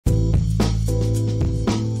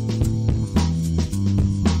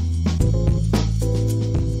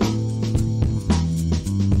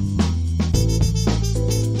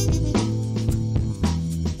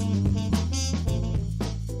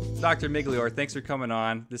Dr. Miglior, thanks for coming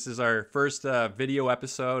on. This is our first video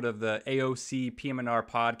episode of the AOC PM&R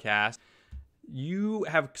podcast. You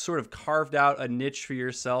have sort of carved out a niche for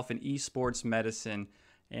yourself in esports medicine,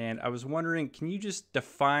 and I was wondering, can you just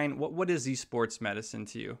define what is esports medicine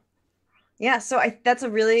to you? Yeah, so that's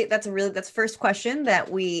the first question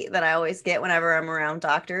that I always get whenever I'm around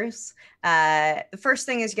doctors. The first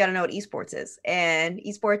thing is you got to know what esports is, and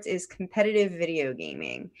esports is competitive video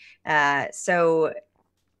gaming. So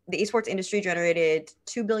the esports industry generated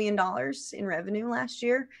 $2 billion in revenue last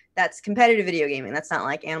year. That's competitive video gaming. That's not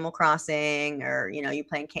like Animal Crossing or you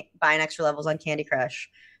buying extra levels on Candy Crush.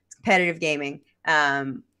 It's competitive gaming.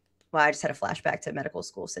 Well, I just had a flashback to medical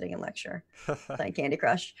school sitting in lecture playing Candy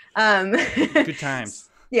Crush. Good times.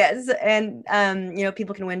 Yes, and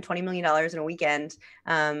people can win $20 million in a weekend.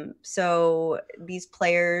 So these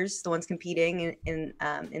players, the ones competing in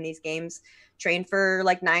these games, train for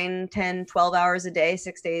like 9, 10, 12 hours a day,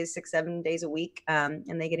 6 days, 6, 7 days a week,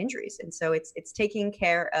 and they get injuries. And so it's taking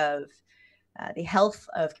care of the health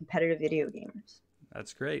of competitive video gamers.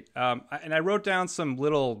 That's great. And I wrote down some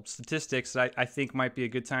little statistics that I think might be a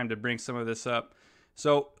good time to bring some of this up.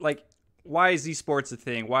 So, like, why is esports a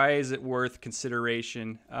thing? Why is it worth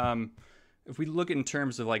consideration? If we look in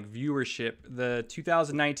terms of like viewership, the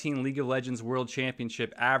 2019 League of Legends World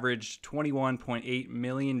Championship averaged 21.8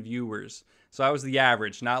 million viewers. So that was the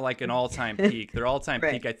average, not like an all-time peak. Their all-time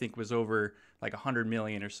Right. peak, I think, was over like 100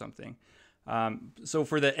 million or something. So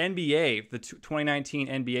for the NBA, the 2019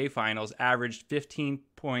 NBA Finals averaged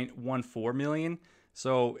 15.14 million.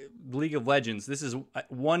 So League of Legends, this is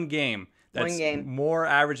one game that's more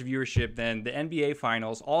average viewership than the NBA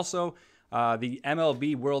Finals. Also, the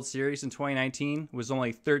MLB World Series in 2019 was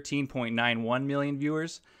only 13.91 million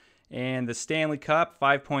viewers, and the Stanley Cup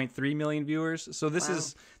 5.3 million viewers. So this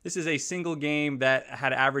is a single game that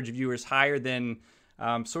had average viewers higher than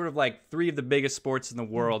sort of like three of the biggest sports in the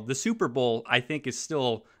world. The Super Bowl, I think, is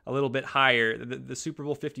still a little bit higher. The Super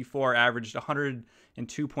Bowl 54 averaged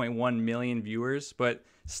 102.1 million viewers, but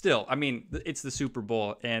still, I mean, it's the Super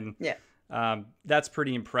Bowl, and that's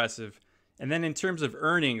pretty impressive. And then in terms of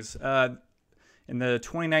earnings, in the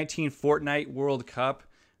 2019 Fortnite World Cup,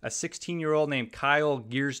 a 16-year-old named Kyle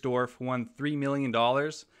Giersdorf won $3 million.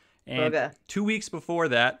 And 2 weeks before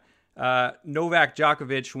that, Novak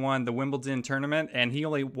Djokovic won the Wimbledon tournament, and he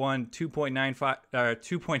only won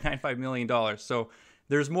 $2.95 million. So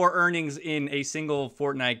there's more earnings in a single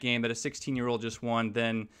Fortnite game that a 16-year-old just won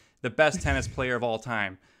than the best tennis player of all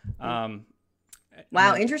time.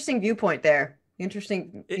 Wow, interesting viewpoint there.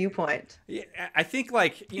 Interesting viewpoint. I think,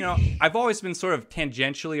 like, I've always been sort of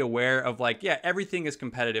tangentially aware of, like, everything is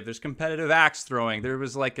competitive. There's competitive axe throwing. There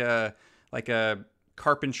was like a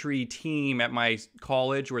carpentry team at my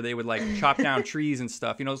college where they would like chop down trees and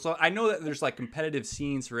stuff, so I know that there's like competitive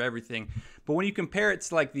scenes for everything. But when you compare it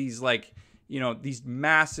to like these these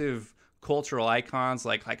massive cultural icons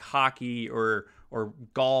like hockey or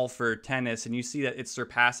golf or tennis, and you see that it's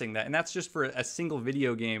surpassing that, and that's just for a single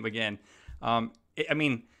video game. Again, I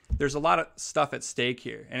mean, there's a lot of stuff at stake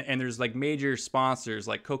here, and there's like major sponsors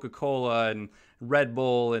like Coca-Cola and Red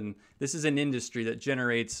Bull, and this is an industry that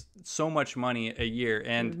generates so much money a year,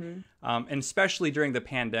 and especially during the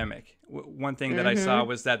pandemic. One thing that I saw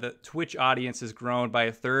was that the Twitch audience has grown by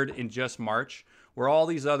a third in just March, where all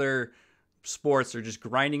these other sports are just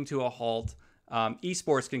grinding to a halt.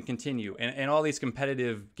 Esports can continue, and all these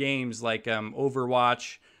competitive games like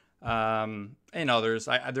Overwatch, and others.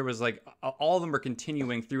 There was like all of them are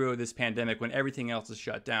continuing through this pandemic when everything else is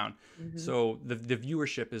shut down. So the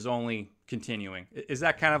viewership is only continuing. Is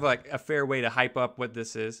that kind of like a fair way to hype up what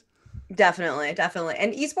this is? Definitely. And I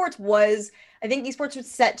think esports was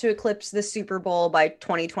set to eclipse the Super Bowl by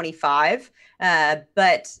 2025.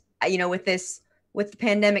 But with the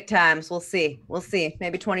pandemic times, we'll see.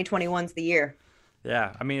 Maybe 2021's the year.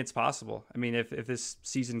 Yeah, I mean, it's possible. I mean, if this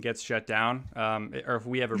season gets shut down, or if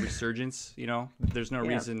we have a resurgence, there's no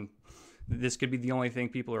reason this could be the only thing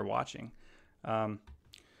people are watching.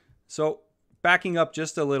 So backing up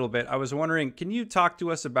just a little bit, I was wondering, can you talk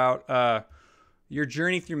to us about your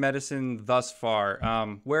journey through medicine thus far?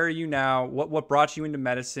 Where are you now? What brought you into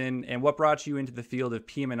medicine, and what brought you into the field of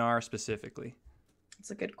PM&R specifically? That's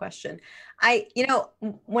a good question.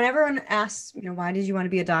 When everyone asks, why did you want to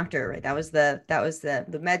be a doctor, right? That was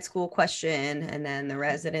the med school question, and then the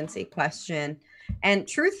residency question. And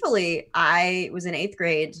truthfully, I was in 8th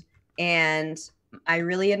grade, and I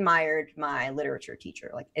really admired my literature teacher,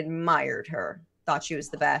 like admired her, thought she was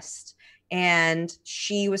the best. And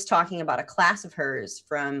she was talking about a class of hers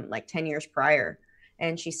from like 10 years prior.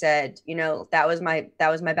 And she said, that was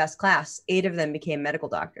my best class. 8 of them became medical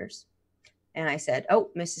doctors. and I said, "Oh,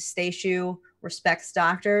 Mrs. Staciu respects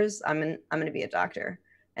doctors. I'm going to be a doctor."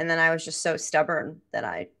 And then I was just so stubborn that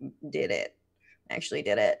I did it. Actually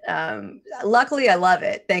did it. Luckily, I love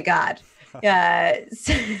it. Thank God. There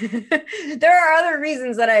are other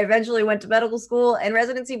reasons that I eventually went to medical school and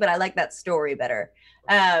residency, but I like that story better.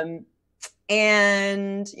 And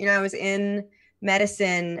I was in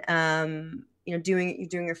medicine, doing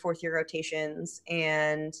your 4th-year rotations,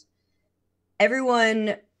 and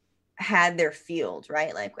everyone had their field,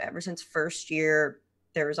 right? Like ever since first year,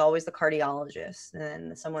 there was always the cardiologist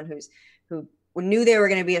and someone who knew they were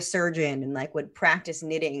going to be a surgeon and like would practice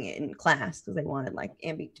knitting in class because they wanted like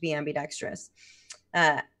to be ambidextrous.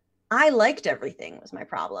 I liked everything was my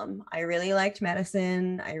problem. I really liked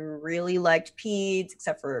medicine. I really liked peds,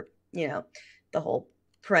 except for, the whole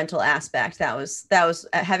parental aspect. That was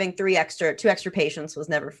having 2 extra patients was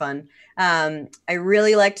never fun. I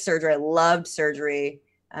really liked surgery. I loved surgery.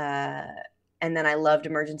 And then I loved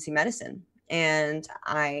emergency medicine, and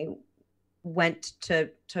I went to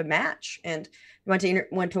match and went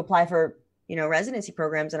to apply for, residency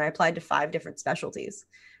programs. And I applied to 5 different specialties.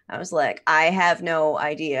 I was like, I have no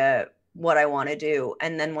idea what I want to do.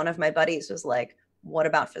 And then one of my buddies was like, what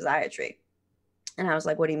about physiatry? And I was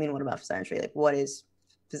like, what do you mean, what about physiatry? Like, what is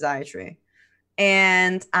physiatry?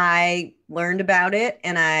 And I learned about it,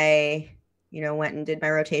 and I, went and did my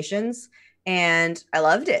rotations, and I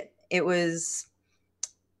loved it. It was,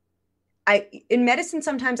 in medicine,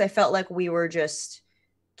 sometimes I felt like we were just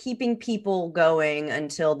keeping people going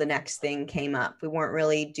until the next thing came up. We weren't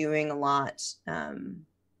really doing a lot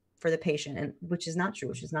for the patient, and which is not true,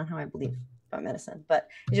 which is not how I believe about medicine, but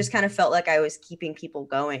it just kind of felt like I was keeping people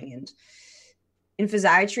going. And in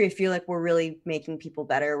physiatry, I feel like we're really making people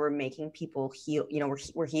better. We're making people heal,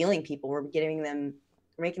 we're healing people. We're making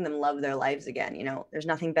them love their lives again. There's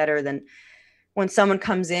nothing better than when someone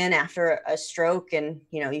comes in after a stroke and,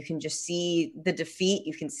 you can just see the defeat.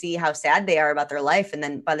 You can see how sad they are about their life. And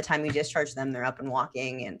then by the time you discharge them, they're up and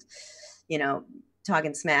walking and,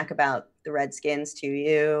 talking smack about the Redskins to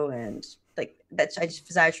you. And like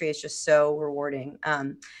physiatry is just so rewarding.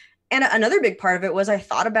 And another big part of it was I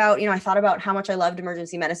thought about how much I loved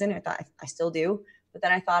emergency medicine. I thought I still do, but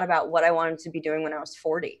then I thought about what I wanted to be doing when I was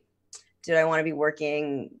 40. Did I want to be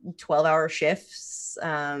working 12-hour shifts,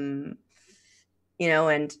 and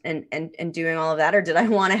doing all of that? Or did I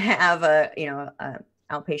want to have a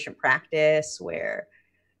outpatient practice where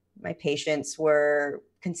my patients were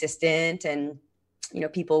consistent and,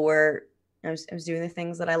 people were, I was doing the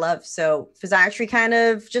things that I love. So physiatry kind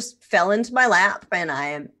of just fell into my lap, and I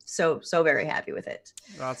am so very happy with it.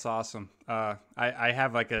 That's awesome. I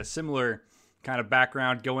have like a similar kind of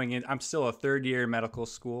background going in. I'm still a 3rd-year medical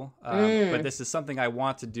school, but this is something I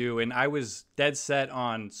want to do. And I was dead set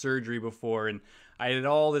on surgery before, and I did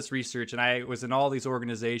all this research, and I was in all these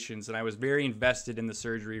organizations, and I was very invested in the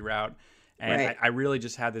surgery route. And right. I really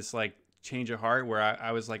just had this like change of heart where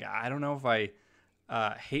I was like, I don't know if I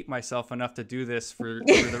hate myself enough to do this for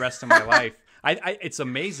the rest of my life. It's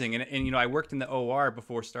amazing. And I worked in the OR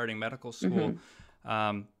before starting medical school.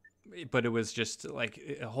 But it was just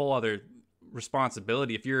like a whole other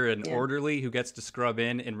responsibility. If you're an orderly who gets to scrub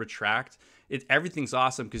in and retract, everything's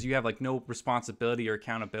awesome because you have like no responsibility or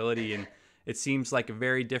accountability. And it seems like a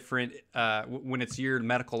very different when it's your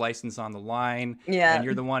medical license on the line and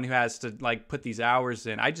you're the one who has to like put these hours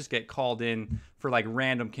in. I just get called in for like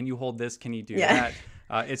random, can you hold this? Can you do that?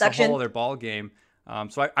 It's Suction. A whole other ball game.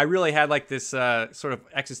 So I really had like this sort of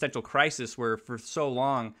existential crisis where for so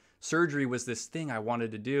long surgery was this thing I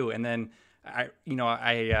wanted to do. And then I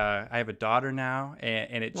have a daughter now,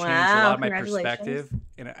 and it changed a lot of my perspective.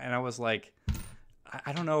 And I was like,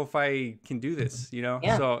 I don't know if I can do this,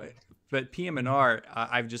 So, but PM&R,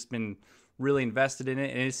 I've just been really invested in it,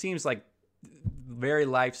 and it seems like very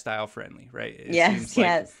lifestyle friendly, right? It seems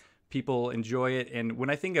like people enjoy it. And when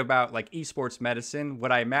I think about like esports medicine,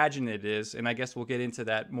 what I imagine it is, and I guess we'll get into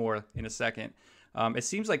that more in a second. It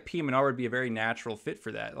seems like PM&R would be a very natural fit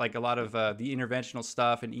for that, like a lot of the interventional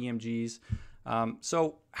stuff and EMGs.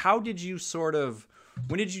 So how did you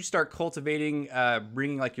when did you start cultivating,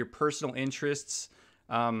 bringing like your personal interests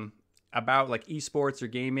about like esports or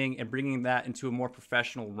gaming and bringing that into a more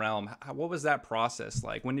professional realm? What was that process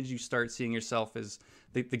like? When did you start seeing yourself as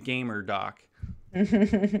the gamer doc?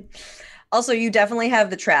 Also, you definitely have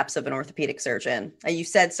the traps of an orthopedic surgeon. You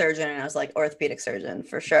said surgeon, and I was like, orthopedic surgeon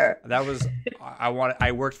for sure. That was,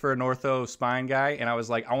 I worked for an ortho spine guy, and I was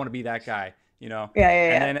like, I want to be that guy, Yeah.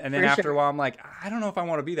 And then after a while, I'm like, I don't know if I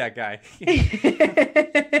want to be that guy. Maybe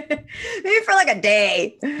for like a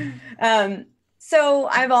day. So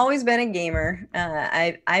I've always been a gamer.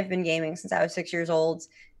 I've been gaming since I was 6 years old.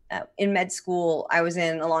 in med school, I was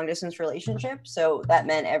in a long distance relationship. So that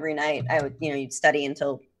meant every night I would, you'd study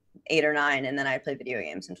until 8 or 9, and then I'd play video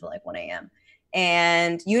games until like 1 a.m.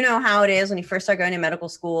 And you know how it is when you first start going to medical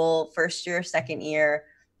school, first year, second year,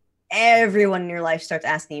 everyone in your life starts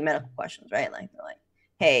asking you medical questions, right? Like they're like,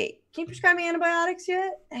 hey, can you prescribe me antibiotics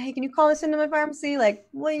yet? Hey, can you call this into my pharmacy? Like,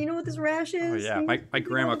 well, you know what this rash is? Oh yeah, my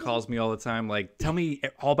grandma calls me all the time. Like, tell me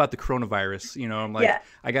all about the coronavirus. I'm like,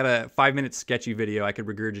 I got a 5-minute sketchy video I could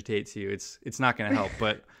regurgitate to you. It's not gonna help,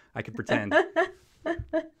 but I could pretend. You're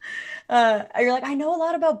like, I know a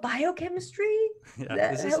lot about biochemistry.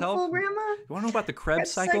 Yeah, does this helpful, help? Grandma? You want to know about the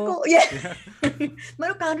Krebs cycle? Yeah.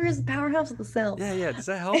 Mitochondria is the powerhouse of the cell. Yeah. Does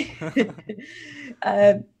that help?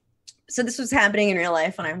 So this was happening in real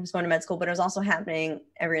life when I was going to med school, but it was also happening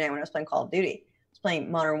every night when I was playing Call of Duty. I was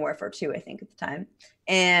playing Modern Warfare 2, I think, at the time.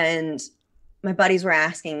 And my buddies were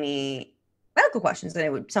asking me medical questions,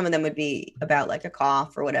 and some of them would be about like a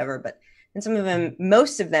cough or whatever, but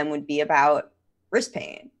most of them would be about wrist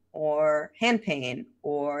pain or hand pain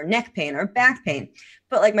or neck pain or back pain.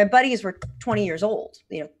 But like my buddies were 20 years old,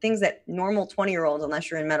 things that normal 20-year-olds,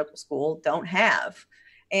 unless you're in medical school, don't have.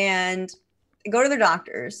 And they go to their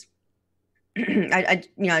doctors. I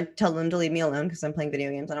tell them to leave me alone because I'm playing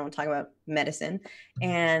video games. I don't want to talk about medicine.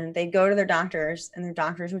 And they'd go to their doctors, and their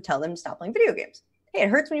doctors would tell them to stop playing video games. Hey, it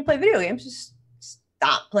hurts when you play video games. Just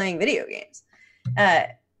stop playing video games,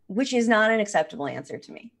 which is not an acceptable answer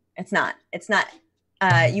to me. It's not.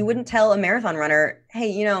 You wouldn't tell a marathon runner,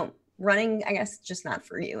 hey, running, I guess, just not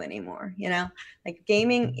for you anymore. Like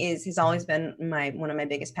gaming has always been one of my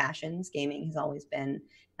biggest passions. Gaming has always been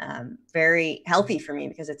very healthy for me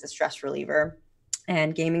because it's a stress reliever,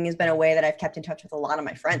 and gaming has been a way that I've kept in touch with a lot of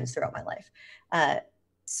my friends throughout my life.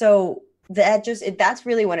 So that's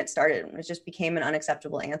really when it started. It just became an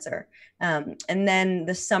unacceptable answer. And then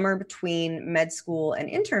the summer between med school and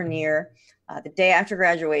intern year, the day after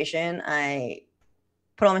graduation, I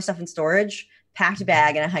put all my stuff in storage, packed a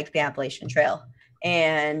bag, and I hiked the Appalachian Trail.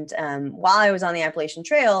 And while I was on the Appalachian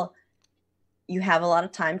Trail, you have a lot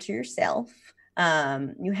of time to yourself.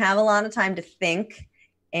 You have a lot of time to think.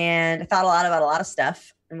 And I thought a lot about a lot of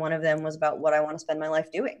stuff. And one of them was about what I want to spend my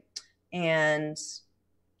life doing. And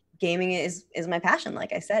gaming is my passion,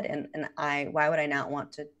 like I said. And why would I not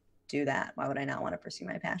want to do that? Why would I not want to pursue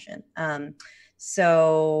my passion?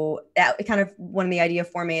 So that kind of when the idea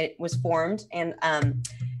was formed. And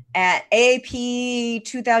at AAP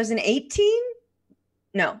 2018,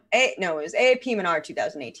 it was AAP Menard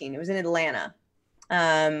 2018. It was in Atlanta.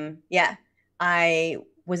 I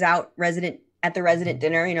was out at the resident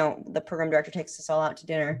dinner. The program director takes us all out to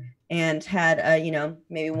dinner, and had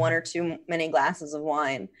maybe 1 or 2 many glasses of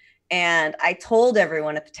wine. And I told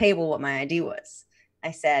everyone at the table what my idea was. I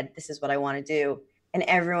said, this is what I want to do. And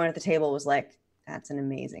everyone at the table was like, that's an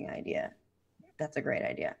amazing idea. That's a great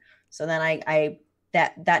idea. So then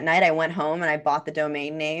that night I went home and I bought the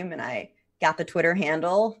domain name, and I got the Twitter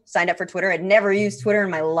handle, signed up for Twitter. I'd never used Twitter in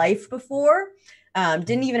my life before.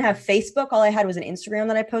 Didn't even have Facebook. All I had was an Instagram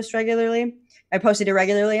that I posted it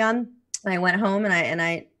regularly on. And I went home and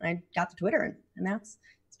I got the Twitter, and that's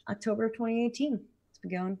October of 2018. It's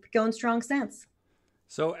been going strong since.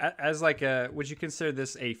 So as like would you consider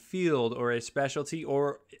this a field or a specialty,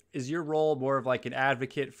 or is your role more of like an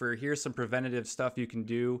advocate for here's some preventative stuff you can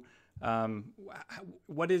do?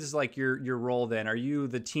 What is like your role then? Are you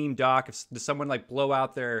the team doc? Does someone like blow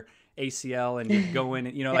out their ACL and you go in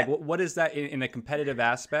and, like what is that in a competitive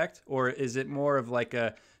aspect, or is it more of like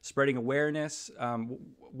a spreading awareness?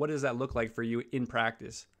 What does that look like for you in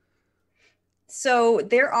practice? So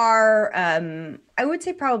there are, I would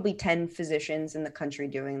say probably 10 physicians in the country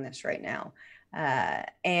doing this right now.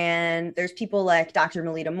 And there's people like Dr.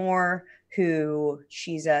 Melita Moore, who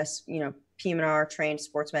she's a, PM&R trained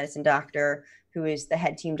sports medicine doctor, who is the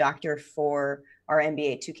head team doctor for our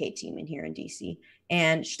NBA 2K team in here in DC.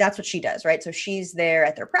 And that's what she does, right? So she's there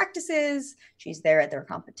at their practices. She's there at their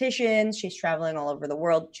competitions. She's traveling all over the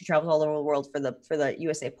world. She travels all over the world for the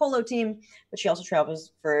USA Polo team, but she also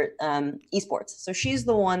travels for esports. So she's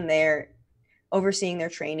the one there overseeing their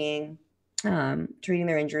training, treating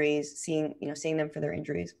their injuries, seeing them for their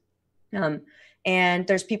injuries. And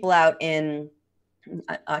there's people out in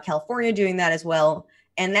California doing that as well.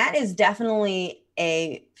 And that is definitely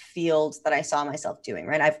a field that I saw myself doing,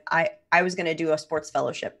 right? I was going to do a sports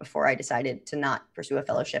fellowship before I decided to not pursue a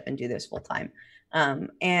fellowship and do this full time.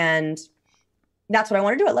 And that's what I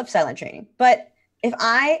want to do. I love sideline training. But if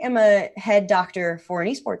I am a head doctor for an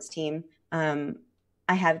esports team,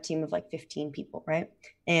 I have a team of like 15 people, right?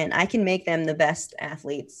 And I can make them the best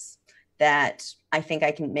athletes that I think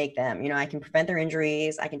I can make them. I can prevent their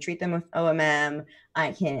injuries. I can treat them with OMM.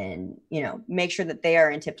 I can, make sure that they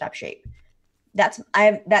are in tip-top shape. That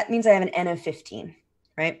means I have an N of 15,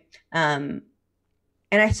 right? And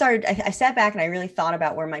I sat back and I really thought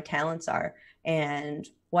about where my talents are and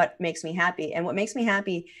what makes me happy. And what makes me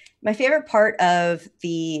happy, my favorite part of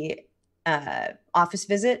the office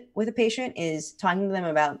visit with a patient is talking to them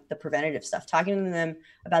about the preventative stuff, talking to them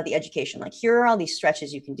about the education. Like, here are all these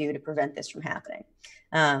stretches you can do to prevent this from happening.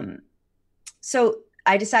 So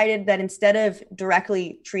I decided that instead of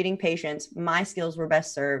directly treating patients, my skills were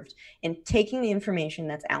best served in taking the information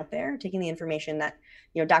that's out there, taking the information that,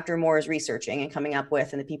 Dr. Moore is researching and coming up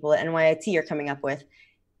with, and the people at NYIT are coming up with,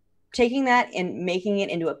 taking that and making it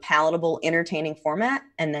into a palatable, entertaining format,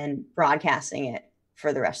 and then broadcasting it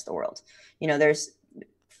for the rest of the world. There's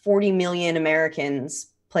 40 million Americans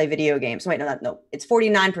play video games. Wait, no, it's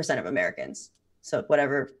 49% of Americans. So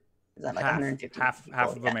whatever, is that like 150? Half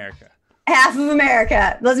of America. Half of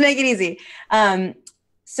America. Let's make it easy.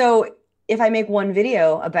 So if I make one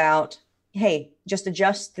video about, hey, just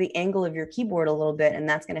adjust the angle of your keyboard a little bit, and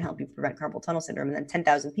that's going to help you prevent carpal tunnel syndrome, and then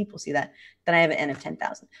 10,000 people see that, then I have an N of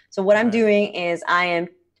 10,000. So what I'm doing is I'm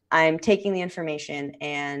taking the information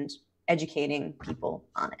and educating people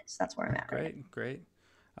on it. So that's where I'm at. Great.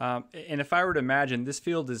 And if I were to imagine, this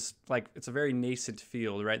field is like, it's a very nascent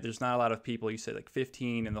field, right? There's not a lot of people. You said like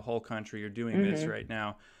 15 in the whole country are doing this right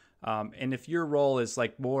now. And if your role is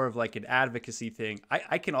like more of like an advocacy thing,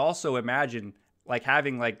 I can also imagine like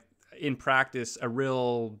having like in practice a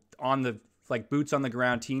real on the like boots on the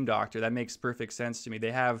ground team doctor. That makes perfect sense to me.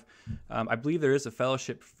 They have, I believe there is a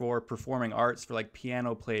fellowship for performing arts for like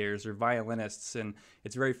piano players or violinists, and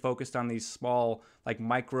it's very focused on these small like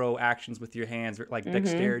micro actions with your hands, like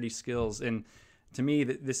dexterity skills. And to me,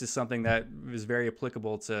 this is something that is very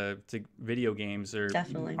applicable to video games or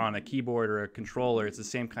Definitely. On a keyboard or a controller. It's the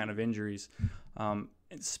same kind of injuries.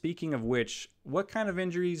 Speaking of which, what kind of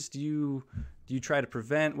injuries do you try to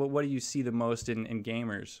prevent? What do you see the most in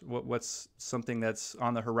gamers? What's something that's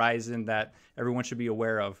on the horizon that everyone should be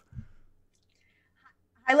aware of?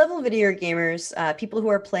 High-level video gamers, people who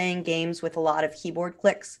are playing games with a lot of keyboard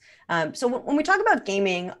clicks. So when we talk about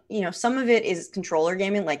gaming, some of it is controller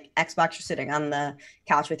gaming, like Xbox. You're sitting on the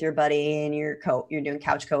couch with your buddy and you're doing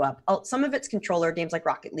couch co-op. Some of it's controller games like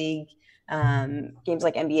Rocket League, games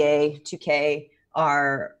like NBA 2K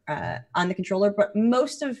are on the controller, but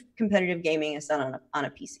most of competitive gaming is done on a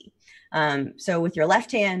PC. So with your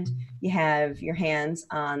left hand, you have your hands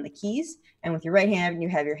on the keys, and with your right hand, you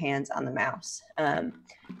have your hands on the mouse.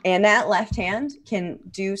 And that left hand can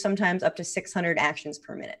do sometimes up to 600 actions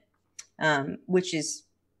per minute, which is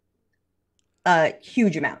a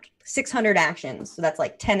huge amount. 600 actions, so that's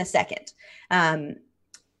like 10 a second.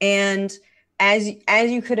 And as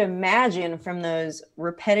you could imagine from those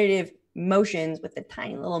repetitive motions with the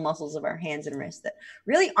tiny little muscles of our hands and wrists that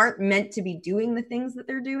really aren't meant to be doing the things that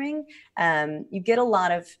they're doing, you get a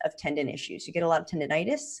lot of tendon issues. You get a lot of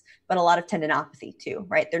tendonitis, but a lot of tendinopathy too,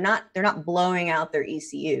 right? They're not blowing out their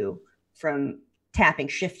ECU from tapping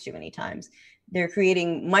shift too many times. They're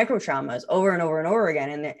creating micro traumas over and over and over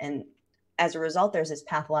again, and as a result, there's this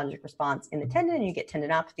pathologic response in the tendon, and you get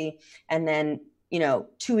tendinopathy. And then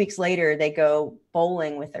 2 weeks later, they go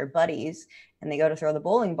bowling with their buddies, and they go to throw the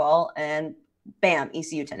bowling ball, and bam,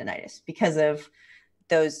 ECU tendonitis because of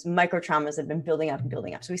those micro traumas that have been building up and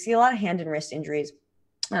building up. So we see a lot of hand and wrist injuries.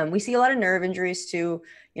 We see a lot of nerve injuries too.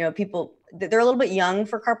 People, they're a little bit young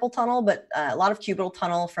for carpal tunnel, but a lot of cubital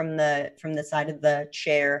tunnel from the side of the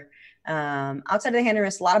chair. Outside of the hand and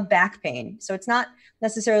wrist, a lot of back pain. So it's not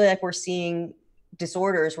necessarily like we're seeing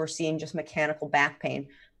disorders, we're seeing just mechanical back pain,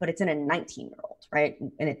 but it's in a 19-year-old, right?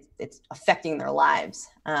 And it's affecting their lives.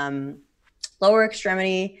 Lower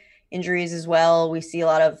extremity injuries as well. We see a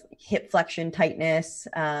lot of hip flexion tightness.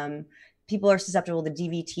 People are susceptible to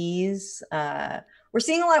DVTs. We're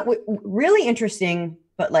seeing a lot really interesting,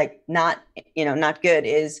 but like not good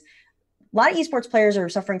is a lot of esports players are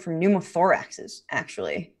suffering from pneumothoraxes,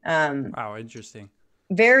 actually. Wow, interesting.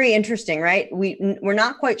 Very interesting, right? We're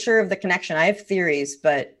not quite sure of the connection. I have theories,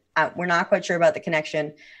 but we're not quite sure about the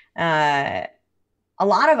connection. A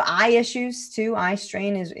lot of eye issues too. Eye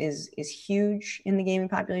strain is huge in the gaming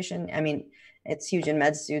population. I mean, it's huge in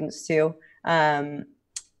med students too. And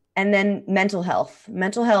then mental health.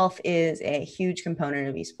 Mental health is a huge component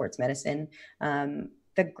of esports medicine.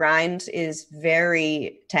 The grind is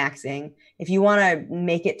very taxing. If you want to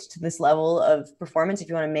make it to this level of performance, if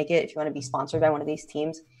you want to be sponsored by one of these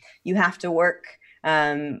teams, you have to work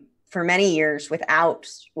for many years without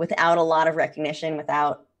a lot of recognition,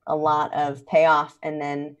 without a lot of payoff. And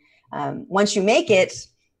then once you make it,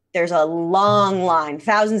 there's a long line,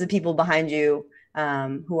 thousands of people behind you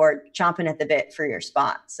who are chomping at the bit for your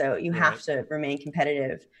spot. So you have to remain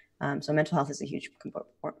competitive. So mental health is a huge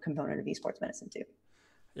component of esports medicine too.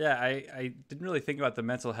 Yeah, I didn't really think about the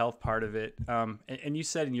mental health part of it. And you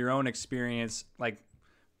said in your own experience, like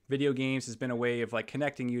video games has been a way of like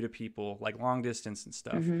connecting you to people, like long distance and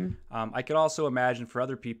stuff. I could also imagine for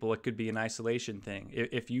other people, it could be an isolation thing.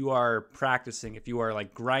 If you are practicing, if you are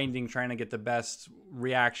like grinding, trying to get the best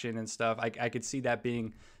reaction and stuff, I could see that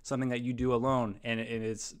being something that you do alone, and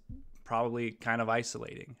it's probably kind of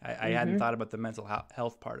isolating. I hadn't thought about the mental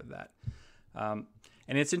health part of that.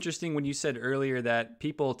 And it's interesting when you said earlier that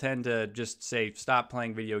people tend to just say, stop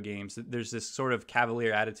playing video games. There's this sort of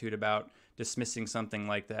cavalier attitude about dismissing something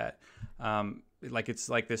like that. Like it's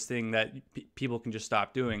like this thing that people can just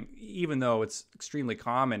stop doing, even though it's extremely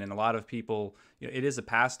common. And a lot of people, it is a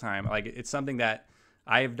pastime. Like it's something that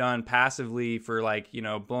I have done passively for like,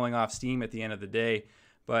 blowing off steam at the end of the day.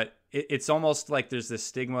 But it's almost like there's this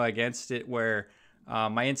stigma against it where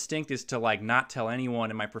my instinct is to like not tell anyone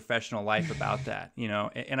in my professional life about that,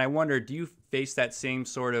 and I wonder, do you face that same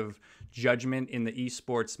sort of judgment in the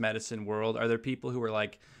esports medicine world? Are there people who are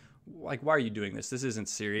like, why are you doing this? This isn't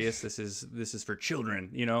serious. This is for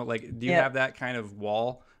children, like, do you have that kind of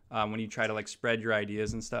wall when you try to like spread your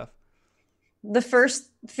ideas and stuff? The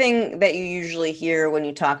first thing that you usually hear when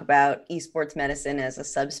you talk about esports medicine as a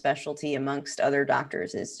subspecialty amongst other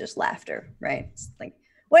doctors is just laughter, right? It's like,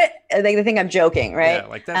 what? They think I'm joking, right? Yeah,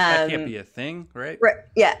 like that can't be a thing, right? Right.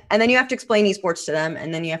 Yeah. And then you have to explain esports to them.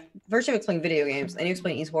 And then you explain video games, then you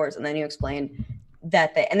explain esports, and then you explain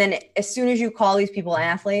and then as soon as you call these people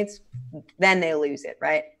athletes, then they lose it,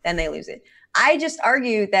 right? Then they lose it. I just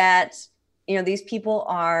argue that, these people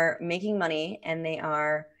are making money and they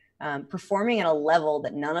are performing at a level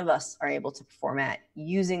that none of us are able to perform at,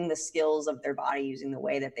 using the skills of their body, using the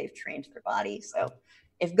way that they've trained their body. So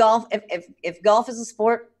if golf is a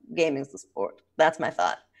sport, gaming is a sport. That's my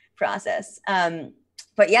thought process.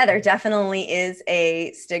 But yeah, there definitely is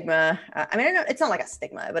a stigma. I mean, it's not like a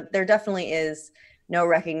stigma, but there definitely is no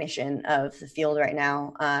recognition of the field right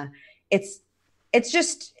now. It's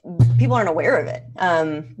just people aren't aware of it.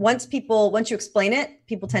 Once you explain it,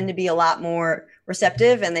 people tend to be a lot more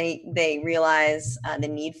receptive, and they realize the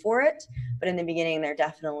need for it. But in the beginning, there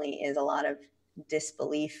definitely is a lot of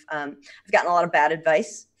disbelief. I've gotten a lot of bad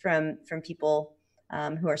advice from people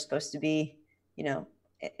who are supposed to be,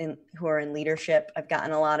 who are in leadership. I've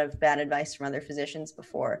gotten a lot of bad advice from other physicians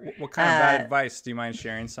before. What kind of bad advice? Do you mind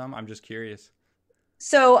sharing some? I'm just curious.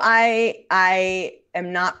 So I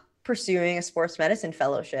am not pursuing a sports medicine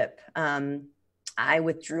fellowship. I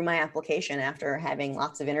withdrew my application after having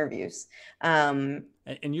lots of interviews. And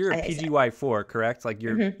you're a PGY4, correct? Like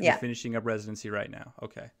you're finishing up residency right now.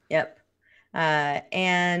 Okay. Yep.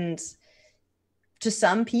 And to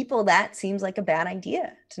some people, that seems like a bad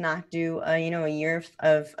idea to not do a year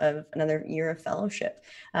of another year of fellowship.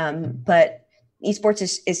 But esports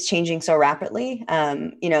is changing so rapidly.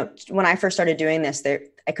 When I first started doing this,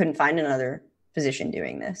 I couldn't find another physician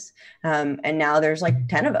doing this. And now there's like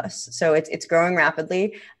 10 of us. So it's growing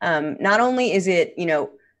rapidly. Not only is it,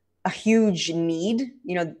 a huge need,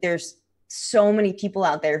 there's so many people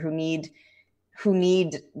out there who need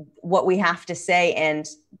what we have to say, and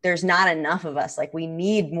there's not enough of us. Like, we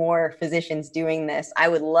need more physicians doing this. I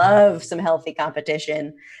would love some healthy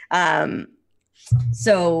competition.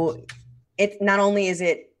 So it not only is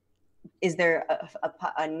there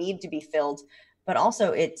a need to be filled, but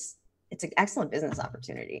also it's an excellent business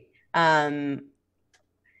opportunity.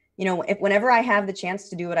 Whenever I have the chance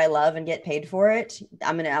to do what I love and get paid for it,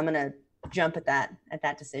 I'm gonna jump at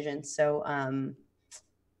that decision. So I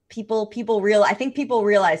think people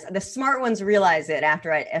realize, the smart ones realize it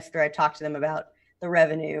after I talk to them about the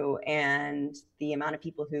revenue and the amount of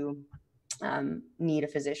people who need a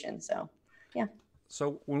physician. So, yeah.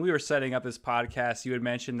 So when we were setting up this podcast, you had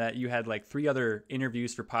mentioned that you had like 3 other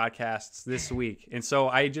interviews for podcasts this week. And so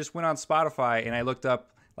I just went on Spotify and I looked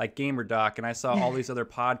up like GamerDoc, and I saw all these other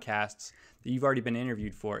podcasts that you've already been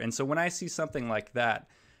interviewed for. And so when I see something like that,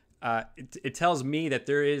 it tells me that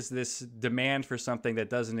there is this demand for something that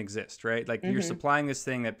doesn't exist, right? Like you're supplying this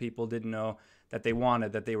thing that people didn't know that they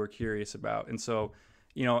wanted, that they were curious about. And so,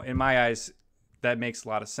 in my eyes, that makes a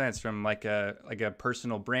lot of sense from like a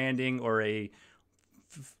personal branding or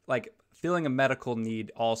like filling a medical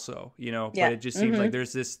need also, but it just seems like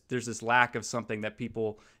there's this lack of something that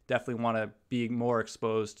people definitely want to be more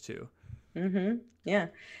exposed to. Yeah.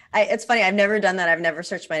 It's funny. I've never done that. I've never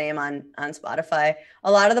searched my name on Spotify.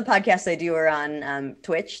 A lot of the podcasts I do are on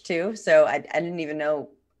Twitch too. So I didn't even know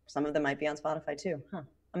some of them might be on Spotify too. I'm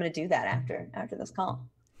going to do that after this call.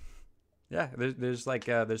 Yeah, there's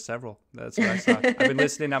several. That's what I saw. I've been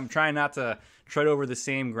listening. I'm trying not to tread over the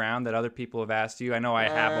same ground that other people have asked you. I know I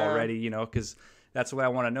have already, because that's what I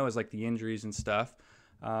want to know is like the injuries and stuff.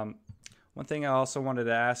 One thing I also wanted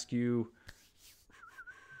to ask you.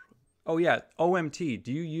 Oh yeah, OMT.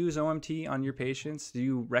 Do you use OMT on your patients? Do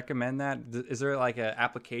you recommend that? Is there like an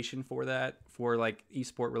application for that for like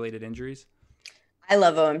esport related injuries? I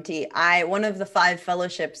love OMT. One of the 5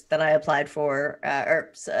 fellowships that I applied for,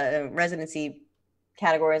 residency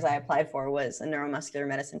categories I applied for, was a neuromuscular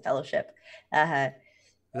medicine fellowship. Is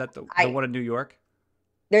that the one in New York?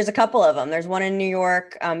 There's a couple of them. There's one in New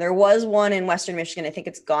York. There was one in Western Michigan. I think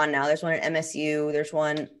it's gone now. There's one at MSU. There's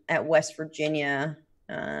one at West Virginia.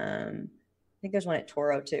 I think there's one at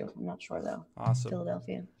Toro too. I'm not sure though. Awesome.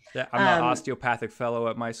 Philadelphia. Yeah, I'm an osteopathic fellow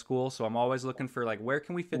at my school, so I'm always looking for like, where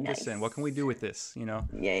can we fit this in? What can we do with this?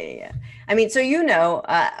 Yeah. I mean, so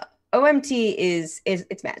OMT is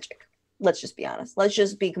it's magic. Let's just be honest. Let's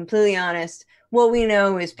just be completely honest. What we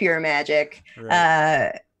know is pure magic.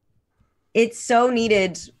 Right. It's so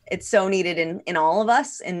needed. It's so needed in all of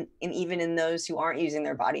us, and even in those who aren't using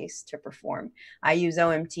their bodies to perform. I use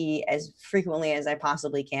OMT as frequently as I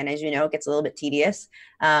possibly can. As you know, it gets a little bit tedious,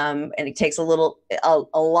 and it takes a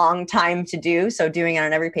long time to do. So doing it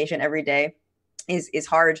on every patient every day is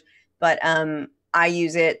hard. But I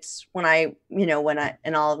use it when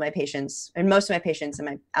in all of my patients, and most of my patients in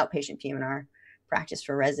my outpatient PM&R practice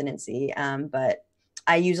for residency. But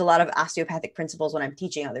I use a lot of osteopathic principles when I'm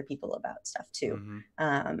teaching other people about stuff too.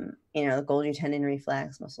 Mm-hmm. The Golgi tendon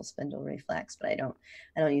reflex, muscle spindle reflex, but I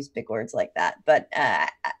don't use big words like that. But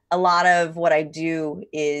a lot of what I do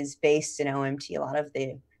is based in OMT. A lot of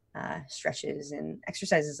the stretches and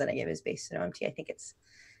exercises that I give is based in OMT.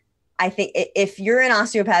 I think if you're in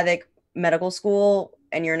osteopathic medical school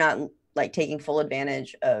and you're not like taking full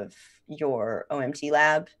advantage of your OMT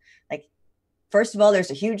lab, like, first of all,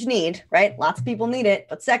 there's a huge need, right? Lots of people need it.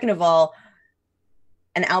 But second of all,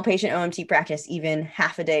 an outpatient OMT practice, even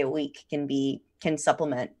half a day a week, can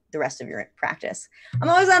supplement the rest of your practice. I'm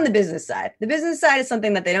always on the business side. The business side is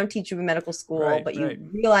something that they don't teach you in medical school, but you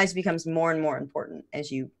realize becomes more and more important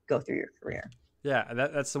as you go through your career. Yeah,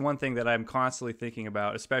 that's the one thing that I'm constantly thinking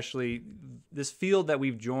about, especially this field that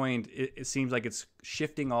we've joined. It seems like it's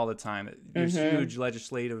shifting all the time. There's huge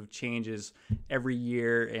legislative changes every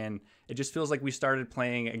year, and it just feels like we started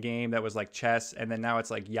playing a game that was like chess, and then now it's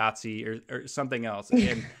like Yahtzee or something else.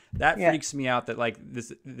 And that freaks me out that like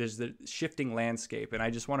there's the shifting landscape, and I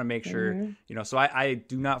just want to make sure, so I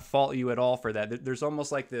do not fault you at all for that. There's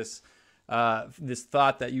almost like this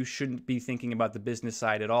thought that you shouldn't be thinking about the business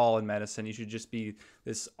side at all in medicine. You should just be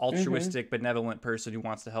this altruistic, benevolent person who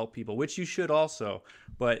wants to help people, which you should also,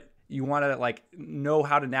 but you want to like know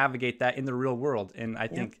how to navigate that in the real world. And I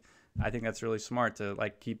think that's really smart to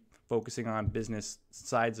like keep focusing on business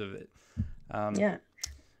sides of it.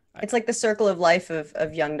 It's like the circle of life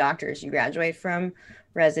of young doctors. You graduate from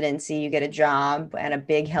residency, you get a job at a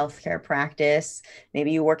big healthcare practice.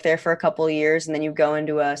 Maybe you work there for a couple of years, and then you go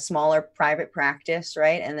into a smaller private practice,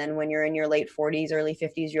 right? And then when you're in your late 40s, early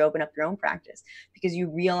 50s, you open up your own practice because you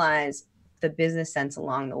realize the business sense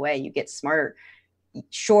along the way. You get smarter.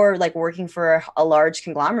 Sure, like working for a large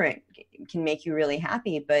conglomerate can make you really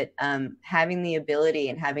happy, but having the ability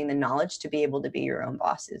and having the knowledge to be able to be your own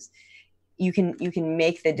bosses, you can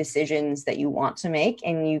make the decisions that you want to make,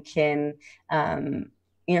 and you can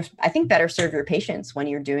I think better serve your patients when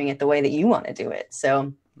you're doing it the way that you want to do it.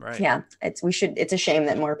 So it's a shame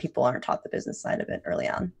that more people aren't taught the business side of it early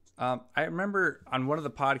on. I remember on one of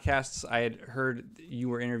the podcasts I had heard you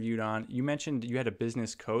were interviewed on, you mentioned you had a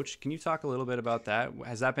business coach. Can you talk a little bit about that?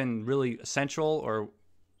 Has that been really essential, or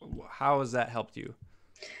how has that helped you?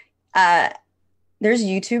 There's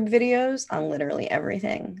YouTube videos on literally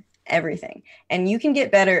everything, and you can get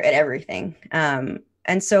better at everything.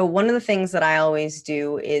 And so one of the things that I always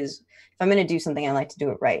do is, if I'm going to do something, I like to do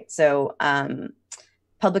it right. So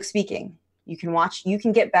public speaking. You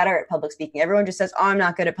can get better at public speaking. Everyone just says, "Oh, I'm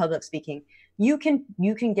not good at public speaking." You can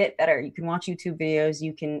get better. You can watch YouTube videos,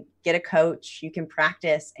 you can get a coach, you can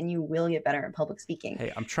practice, and you will get better at public speaking.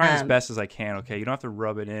 Hey, I'm trying as best as I can, okay? You don't have to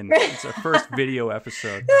rub it in. It's our first video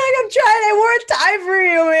episode. Like, I'm trying. I wore a tie for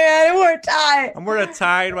you, man. I wore a tie. I'm wearing a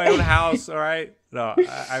tie in my own house, all right? No,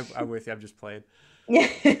 I'm with you. I'm just playing.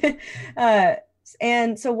 Yeah.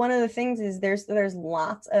 And so one of the things is there's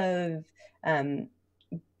lots of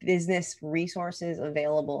business resources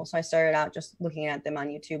available. So I started out just looking at them on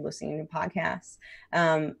YouTube, listening to podcasts.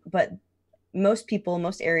 But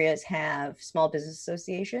most areas have small business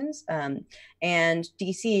associations. And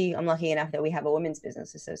DC, I'm lucky enough that we have a women's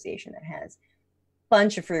business association that has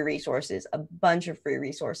bunch of free resources, a bunch of free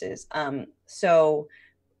resources. So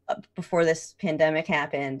before this pandemic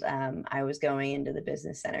happened, I was going into the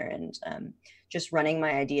business center and just running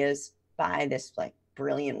my ideas by this like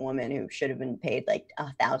brilliant woman who should have been paid like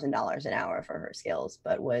 $1,000 an hour for her skills,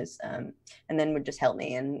 but was and then would just help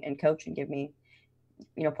me and coach and give me,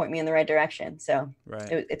 point me in the right direction. So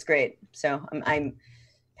Right. it's great. So I'm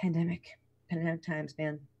pandemic times,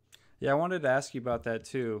 man. Yeah, I wanted to ask you about that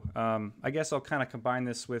too. I guess I'll kind of combine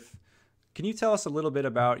this with. Can you tell us a little bit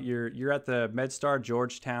about you're at the MedStar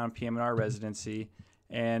Georgetown PM&R residency,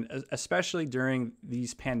 and especially during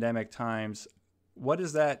these pandemic times, what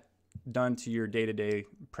has that done to your day-to-day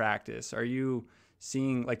practice? Are you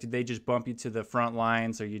seeing, like, did they just bump you to the front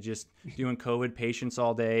lines? Are you just doing COVID patients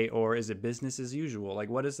all day, or is it business as usual? Like,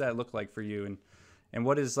 what does that look like for you, and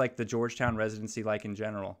what is like the Georgetown residency like in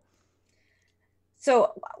general?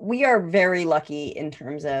 So we are very lucky in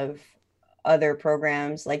terms of other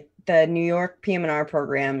programs, like the New York PM&R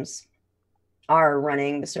programs are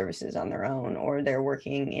running the services on their own, or they're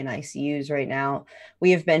working in ICUs right now.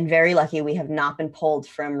 We have been very lucky. We have not been pulled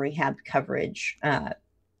from rehab coverage.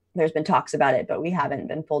 There's been talks about it, but we haven't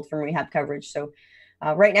been pulled from rehab coverage. So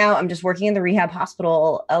right now, I'm just working in the rehab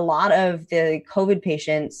hospital. A lot of the COVID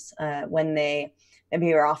patients, when they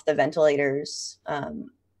maybe are off the ventilators,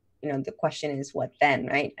 the question is, what then,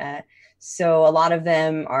 right? So a lot of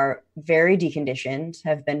them are very deconditioned,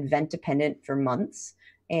 have been vent dependent for months,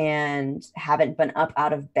 and haven't been up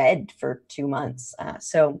out of bed for 2 months.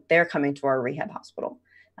 So they're coming to our rehab hospital.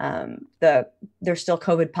 They're still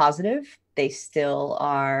COVID positive. They still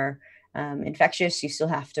are infectious. You still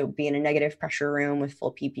have to be in a negative pressure room with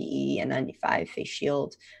full PPE and 95 face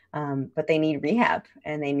shield. But they need rehab,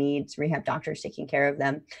 and they need rehab doctors taking care of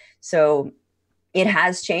them. So it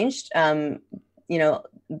has changed.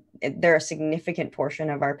 They're a significant portion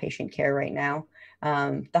of our patient care right now.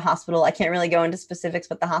 The hospital, I can't really go into specifics,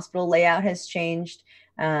 but the hospital layout has changed.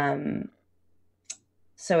 So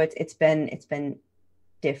it's been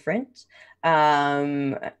different.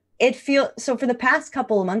 So for the past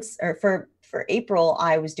couple of months, or for April,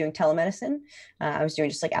 I was doing telemedicine. I was doing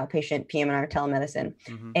just like outpatient PM&R telemedicine,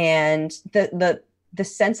 Mm-hmm. and the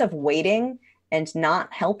sense of waiting and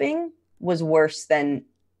not helping was worse than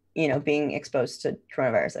being exposed to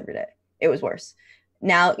coronavirus every day. It was worse.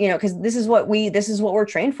 Now, because this is what we're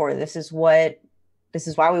trained for. This is why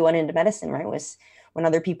we went into medicine, right? Was when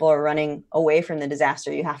other people are running away from the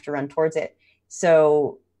disaster, you have to run towards it.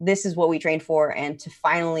 So this is what we trained for. And to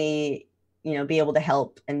finally, be able to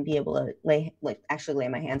help and be able to actually lay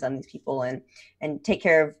my hands on these people and take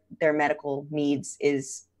care of their medical needs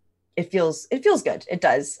it feels good. It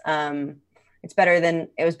does. It was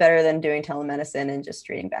better than doing telemedicine and just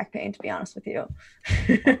treating back pain, to be honest with you.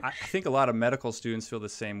 Well, I think a lot of medical students feel the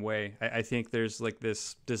same way. I think there's like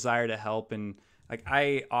this desire to help, and like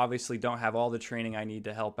I obviously don't have all the training I need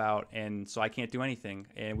to help out, and so I can't do anything,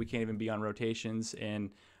 and we can't even be on rotations.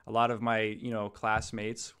 And a lot of my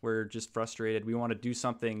classmates were just frustrated. We want to do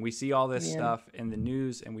something. We see all this stuff in the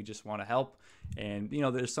news, and we just want to help. And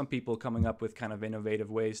there's some people coming up with kind of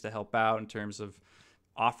innovative ways to help out in terms of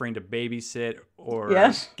offering to babysit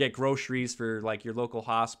or get groceries for like your local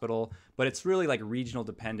hospital, but it's really like regional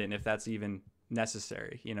dependent if that's even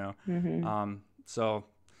necessary, Mm-hmm. So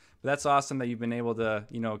but that's awesome that you've been able to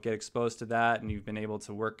get exposed to that, and you've been able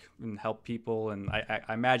to work and help people, and I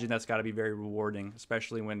imagine that's got to be very rewarding,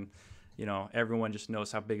 especially when everyone just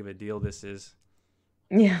knows how big of a deal this is.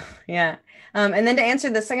 Yeah. And then to answer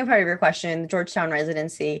the second part of your question, the Georgetown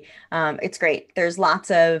residency, it's great. There's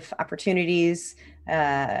lots of opportunities.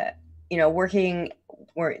 Working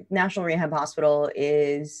where National Rehab Hospital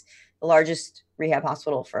is the largest rehab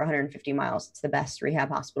hospital for 150 miles. It's the best rehab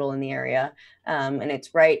hospital in the area. And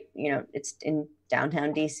it's right, it's in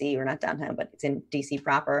downtown DC, or not downtown, but it's in DC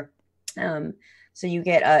proper. So you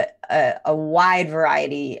get a wide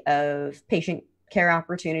variety of patient care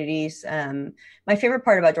opportunities. My favorite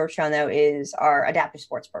part about Georgetown, though, is our adaptive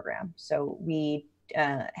sports program. So we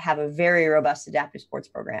have a very robust adaptive sports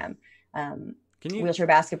program. Wheelchair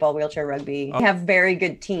basketball, wheelchair rugby. We have very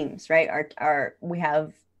good teams, right? We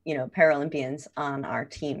have Paralympians on our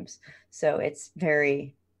teams, so it's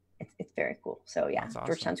very cool. So yeah, awesome.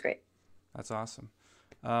 Georgetown's great. That's awesome.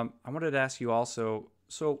 I wanted to ask you also,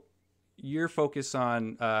 so your focus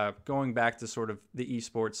on going back to sort of the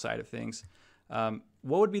esports side of things,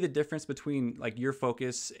 what would be the difference between like your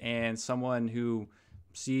focus and someone who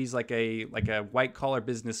sees like a white collar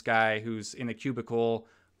business guy who's in a cubicle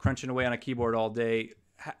crunching away on a keyboard all day?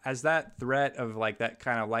 Has that threat of like that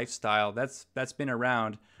kind of lifestyle that's been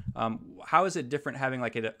around, how is it different having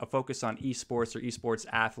like a focus on esports or esports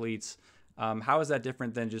athletes How is that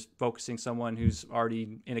different than just focusing someone who's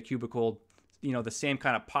already in a cubicle, the same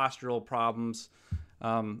kind of postural problems?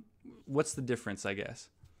 What's the difference, I guess?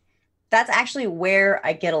 That's actually where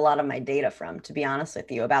I get a lot of my data from, to be honest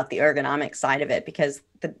with you, about the ergonomic side of it, because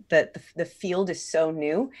the field is so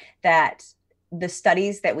new that the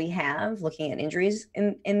studies that we have looking at injuries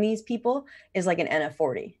in these people is like an N of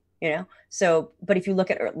 40, So, but if you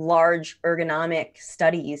look at large ergonomic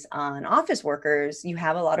studies on office workers, you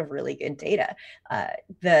have a lot of really good data.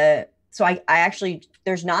 So I actually,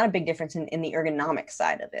 there's not a big difference in the ergonomic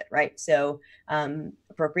side of it, right? So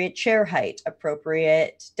appropriate chair height,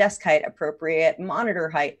 appropriate desk height, appropriate monitor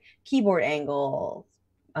height, keyboard angle,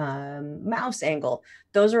 mouse angle.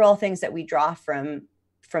 Those are all things that we draw from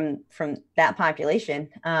that population.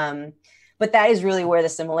 But that is really where the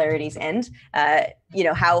similarities end.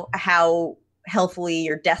 How healthily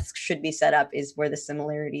your desk should be set up is where the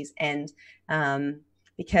similarities end.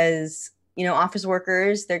 Because office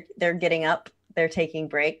workers, they're getting up, they're taking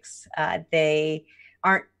breaks. They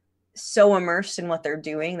aren't so immersed in what they're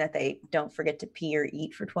doing that they don't forget to pee or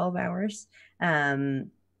eat for 12 hours.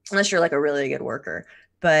 Unless you're like a really good worker.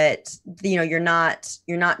 But you're not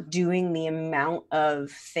doing the amount of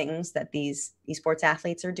things that these esports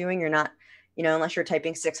athletes are doing. You're not, unless you're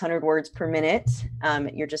typing 600 words per minute,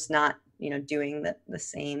 you're just not, doing the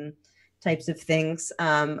same types of things.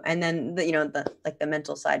 And then the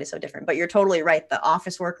mental side is so different. But you're totally right. The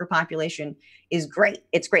office worker population is great.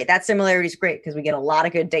 It's great. That similarity is great because we get a lot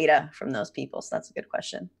of good data from those people. So that's a good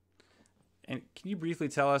question. And can you briefly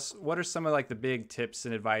tell us what are some of like the big tips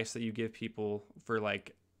and advice that you give people for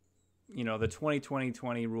like, the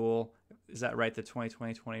 20-20-20 rule? Is that right? The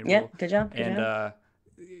 20-20-20 rule? Yeah, good job. And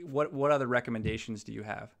what other recommendations do you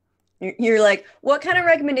have? You're like, what kind of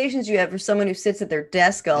recommendations do you have for someone who sits at their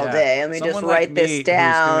desk all day? Let me just write this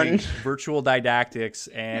down. Who's doing virtual didactics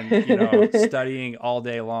and studying all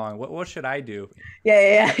day long. What should I do?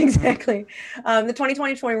 Yeah, exactly. The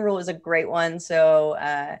 20-20-20 rule is a great one. So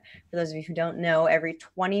for those of you who don't know, every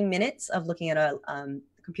 20 minutes of looking at a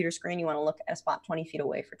computer screen, you want to look at a spot 20 feet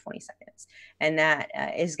away for 20 seconds. And that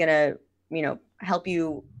is going to, help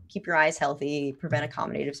you keep your eyes healthy, prevent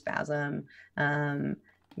accommodative spasm,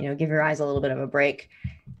 give your eyes a little bit of a break.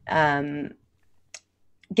 Get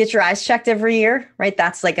your eyes checked every year, right?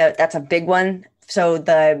 That's a big one. So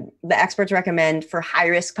the experts recommend for high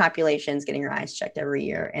risk populations, getting your eyes checked every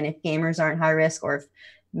year. And if gamers aren't high risk, or if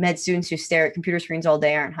med students who stare at computer screens all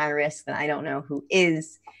day aren't high risk, then I don't know who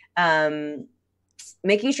is.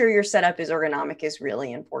 Making sure your setup is ergonomic is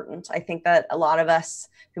really important. I think that a lot of us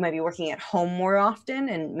who might be working at home more often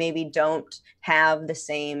and maybe don't have the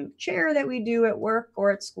same chair that we do at work or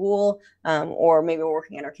at school, or maybe we're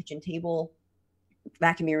working at our kitchen table,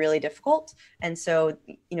 that can be really difficult. And so,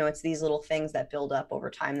 it's these little things that build up over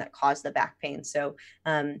time that cause the back pain. So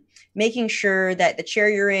making sure that the chair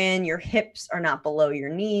you're in, your hips are not below your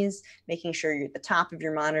knees, making sure the top of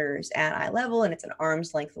your monitor is at eye level and it's an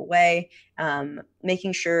arm's length away,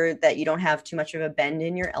 making sure that you don't have too much of a bend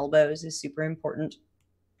in your elbows is super important.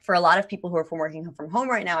 For a lot of people who are working from home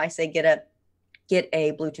right now, I say get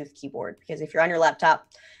a Bluetooth keyboard, because if you're on your laptop,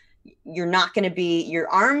 you're not going to be, your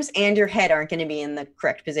arms and your head aren't going to be in the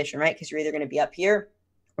correct position, right? Because you're either going to be up here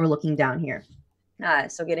or looking down here.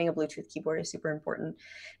 So getting a Bluetooth keyboard is super important.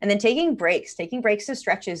 And then taking breaks to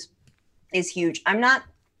stretches is huge. I'm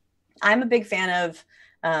a big fan of,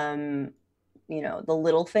 the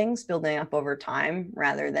little things building up over time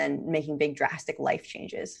rather than making big drastic life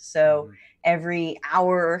changes. So every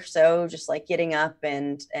hour or so, just like getting up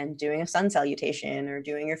and doing a sun salutation or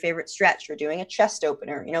doing your favorite stretch or doing a chest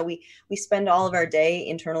opener. We spend all of our day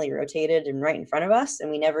internally rotated and right in front of us, and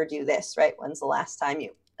we never do this, right? When's the last time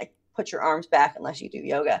you put your arms back unless you do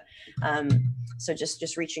yoga? So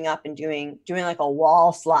just reaching up and doing like a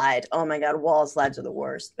wall slide. Oh my God, wall slides are the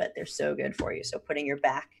worst, but they're so good for you. So putting your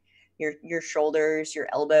back, your shoulders, your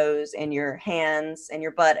elbows, and your hands and your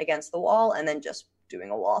butt against the wall, and then just doing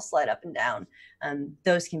a wall slide up and down.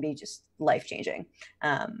 Those can be just life-changing.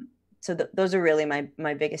 So those are really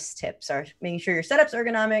my biggest tips, are making sure your setup's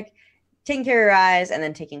ergonomic, taking care of your eyes, and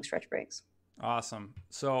then taking stretch breaks. Awesome.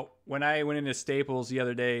 So when I went into Staples the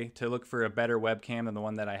other day to look for a better webcam than the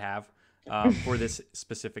one that I have for this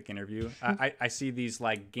specific interview, I see these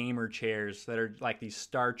like gamer chairs that are like these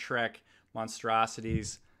Star Trek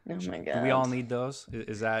monstrosities. Oh my God. Do we all need those?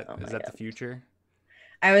 Is that the future?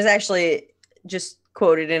 I was actually just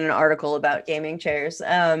quoted in an article about gaming chairs.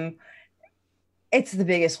 It's the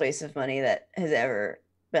biggest waste of money that has ever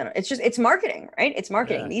been. It's marketing, right? It's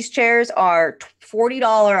marketing. Yeah. These chairs are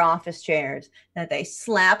 $40 office chairs that they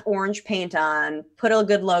slap orange paint on, put a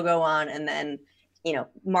good logo on, and then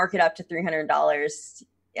mark it up to $300.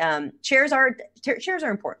 Chairs are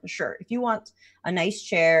important. Sure. If you want a nice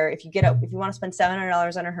chair, if you want to spend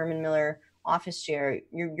 $700 on a Herman Miller office chair,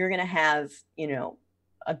 you're going to have,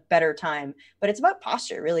 a better time, but it's about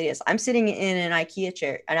posture. It really is. I'm sitting in an IKEA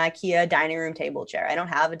chair, an IKEA dining room table chair. I don't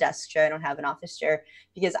have a desk chair. I don't have an office chair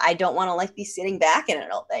because I don't want to be sitting back in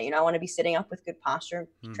it all day. I want to be sitting up with good posture,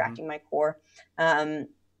 contracting my core.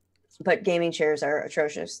 But gaming chairs are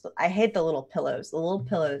atrocious. I hate the little pillows. The little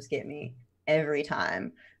pillows get me every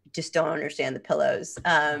time. Just don't understand the pillows.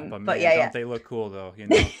 But man, yeah, don't they look cool though?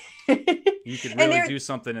 You could really do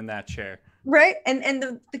something in that chair. Right. And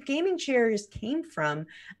the gaming chairs came from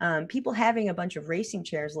people having a bunch of racing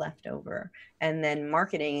chairs left over and then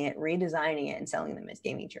marketing it, redesigning it, and selling them as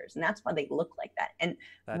gaming chairs. And that's why they look like that. And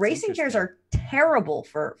racing chairs are terrible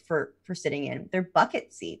for sitting in. They're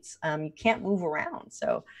bucket seats. You can't move around.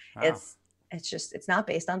 So wow. It's not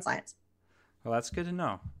based on science. Well, that's good to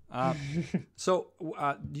know. So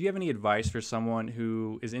do you have any advice for someone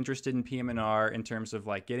who is interested in PM&R in terms of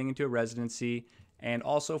getting into a residency? And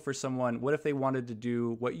also for someone, what if they wanted to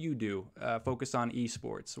do what you do, focus on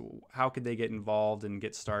esports? How could they get involved and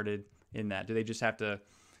get started in that? Do they just have to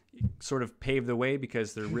sort of pave the way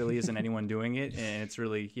because there really isn't anyone doing it and it's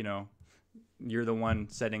really, you're the one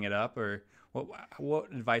setting it up? Or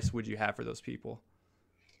what advice would you have for those people?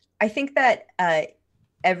 I think that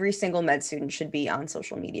every single med student should be on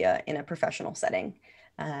social media in a professional setting.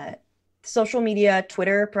 Social media,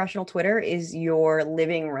 professional Twitter is your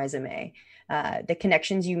living resume. The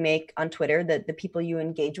connections you make on Twitter, the people you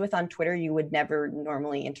engage with on Twitter, you would never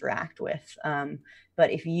normally interact with.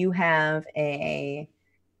 But if you have a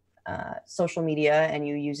social media and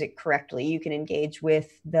you use it correctly, you can engage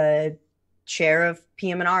with the chair of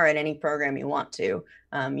PM&R at any program you want to.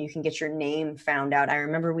 You can get your name found out. I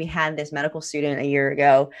remember we had this medical student a year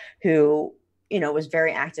ago who, was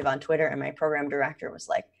very active on Twitter, and my program director was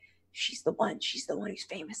like, she's the one who's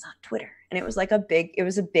famous on Twitter. And it was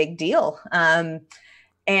a big deal.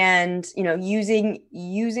 And,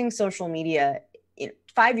 using social media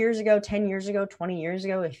 5 years ago, 10 years ago, 20 years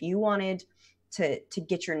ago, if you wanted to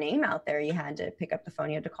get your name out there, you had to pick up the phone,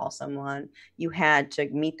 you had to call someone, you had to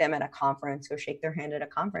meet them at a conference, go shake their hand at a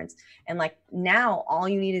conference. And now all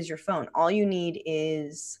you need is your phone. All you need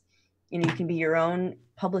is, you can be your own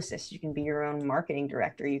publicist, you can be your own marketing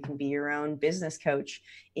director, you can be your own business coach.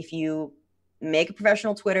 If you make a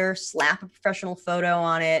professional Twitter, slap a professional photo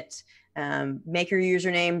on it, make your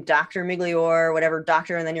username Dr. Miglior, whatever,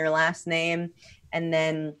 doctor, and then your last name, and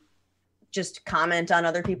then just comment on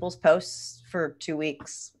other people's posts for 2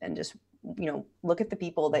 weeks and just, look at the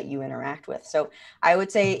people that you interact with. So I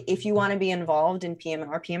would say if you want to be involved in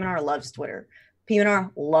PM&R loves Twitter.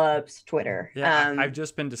 PM&R loves Twitter. Yeah, I've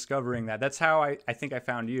just been discovering that. That's how I think I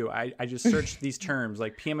found you. I just searched these terms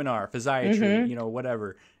like PM&R, physiatry,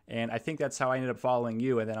 whatever. And I think that's how I ended up following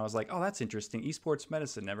you. And then I was like, oh, that's interesting. Esports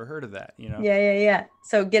medicine, never heard of that, Yeah.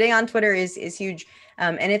 So getting on Twitter is huge.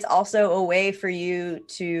 And it's also a way for you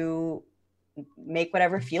to make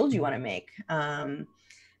whatever field you want to make.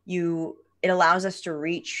 It allows us to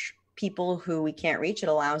reach people who we can't reach. It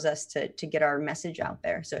allows us to get our message out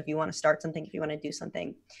there. So if you want to start something, if you want to do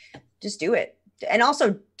something, just do it. And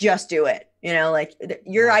also just do it.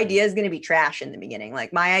 Your idea is going to be trash in the beginning.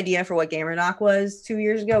 My idea for what GamerDoc was 2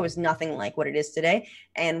 years ago was nothing like what it is today.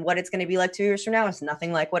 And what it's going to be like 2 years from now is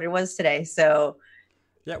nothing like what it was today. So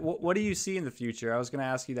yeah. What do you see in the future? I was going to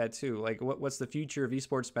ask you that too. What's the future of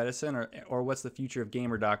esports medicine or what's the future of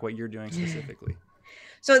GamerDoc, what you're doing specifically?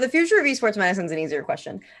 So the future of esports medicine is an easier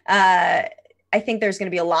question. I think there's going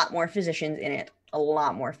to be a lot more physicians in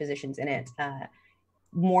it.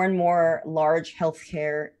 More and more large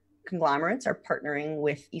healthcare conglomerates are partnering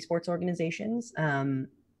with esports organizations.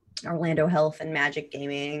 Orlando Health and Magic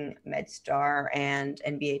Gaming, MedStar, and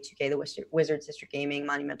NBA 2K, the Wizards District Gaming,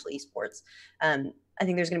 Monumental Esports. I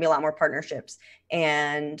think there's going to be a lot more partnerships.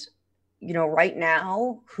 And right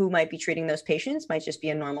now, who might be treating those patients might just be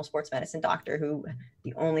a normal sports medicine doctor who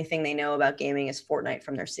the only thing they know about gaming is Fortnite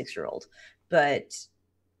from their 6-year-old. But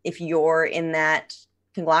if you're in that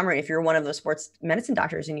conglomerate, if you're one of those sports medicine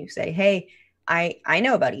doctors and you say, hey, I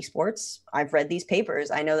know about esports, I've read these papers,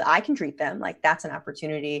 I know that I can treat them, that's an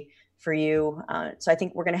opportunity for you. So I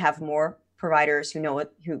think we're going to have more providers who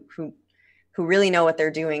really know what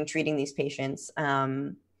they're doing treating these patients.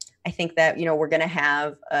 I think that, we're going to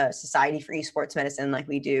have a society for esports medicine like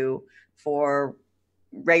we do for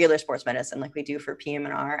regular sports medicine, like we do for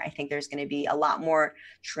PM&R. I think there's going to be a lot more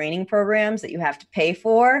training programs that you have to pay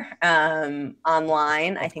for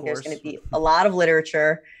online. I think there's going to be a lot of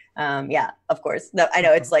literature Yeah, of course. No, I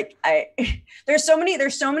know it's like there's so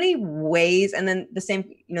many ways. And then the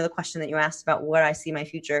same, the question that you asked about what I see my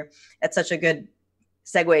future, that's such a good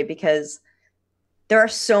segue, because there are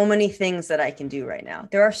so many things that I can do right now.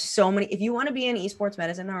 There are so many, if you want to be in esports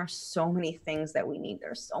medicine, there are so many things that we need.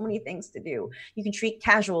 There are so many things to do. You can treat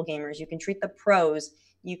casual gamers, you can treat the pros,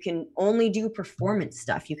 you can only do performance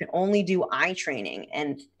stuff, you can only do eye training,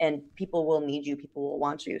 and people will need you, people will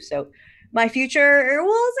want you. So my future,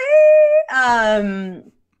 we'll see.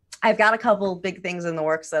 I've got a couple big things in the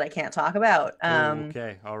works that I can't talk about.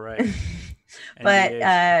 Okay, all right. But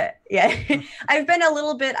yeah, I've been a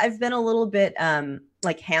little bit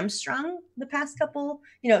like hamstrung the past couple,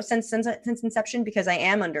 since inception, because I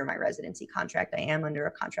am under my residency contract. I am under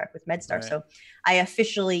a contract with MedStar. Right. So I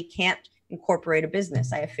officially can't incorporate a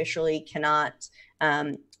business. I officially cannot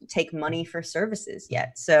take money for services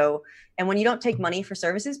yet. So, and when you don't take money for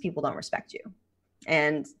services, people don't respect you.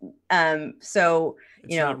 And so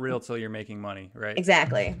it's not real till you're making money, right?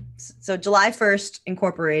 Exactly. So July 1st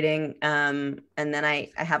incorporating, and then I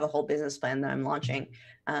have a whole business plan that I'm launching.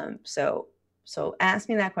 So ask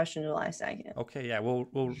me that question July 2nd. Okay, yeah,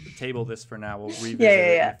 we'll table this for now. We'll revisit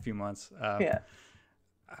it in a few months. I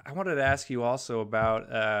wanted to ask you also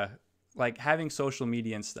about like having social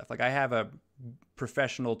media and stuff. Like I have a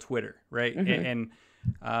professional Twitter, right? Mm-hmm. And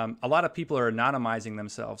a lot of people are anonymizing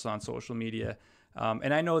themselves on social media.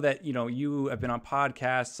 And I know that, you have been on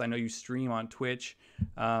podcasts. I know you stream on Twitch.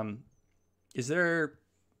 Are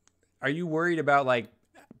you worried about like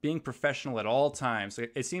being professional at all times?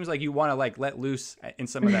 It seems like you want to like let loose in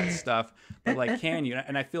some of that stuff, but like, can you?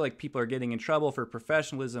 And I feel like people are getting in trouble for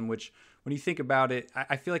professionalism, which when you think about it,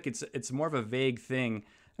 I feel like it's more of a vague thing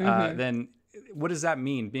than what does that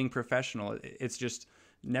mean? Being professional. It's just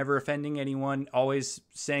never offending anyone, always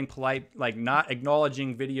saying polite, like not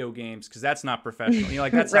acknowledging video games, because that's not professional.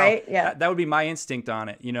 Like that's right? That would be my instinct on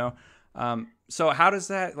it, So how does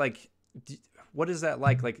that what is that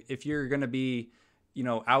like? Like if you're going to be,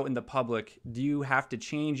 out in the public, do you have to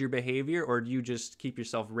change your behavior, or do you just keep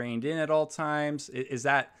yourself reined in at all times? Is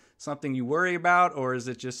that something you worry about, or is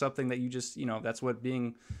it just something that you just, that's what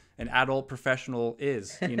being an adult professional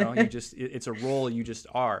is, you just, it's a role you just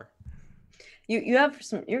are. You're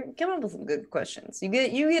coming up with some good questions. You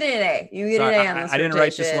get an A. You get an A on this. I didn't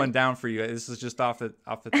write this one down for you. This is just off the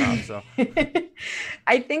top. So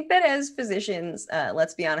I think that as physicians,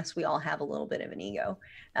 let's be honest, we all have a little bit of an ego.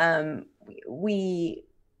 We,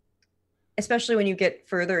 especially when you get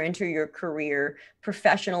further into your career,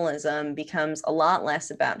 professionalism becomes a lot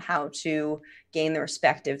less about how to gain the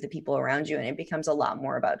respect of the people around you, and it becomes a lot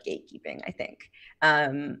more about gatekeeping, I think.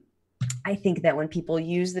 I think that when people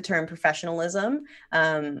use the term professionalism,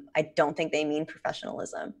 I don't think they mean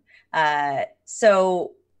professionalism.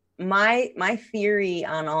 So my theory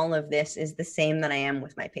on all of this is the same that I am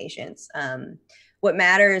with my patients. What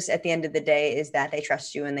matters at the end of the day is that they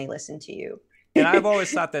trust you and they listen to you. And I've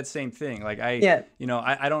always thought that same thing. Like I'm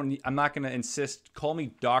not going to insist, call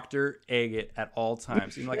me Dr. Agate at all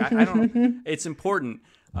times. Like I don't, it's important.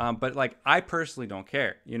 But like, I personally don't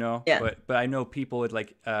care, but I know people would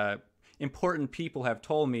like, important people have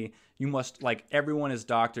told me you must, like, everyone is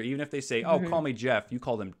doctor. Even if they say, oh, call me Jeff, you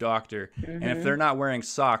call them doctor. And if they're not wearing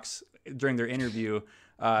socks during their interview,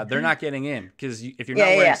 they're not getting in, because if you're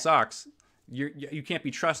not wearing socks, you can't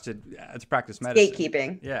be trusted to practice medicine.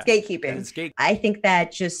 Gatekeeping. Yeah. It's gatekeeping. I think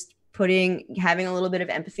that just having a little bit of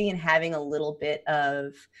empathy and having a little bit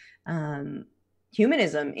of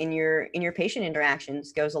humanism in your patient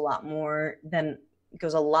interactions goes a lot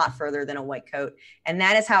further than a white coat. And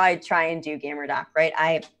that is how I try and do Gamer Doc, right?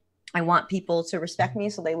 I want people to respect me,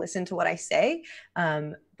 so they listen to what I say.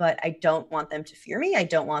 But I don't want them to fear me. I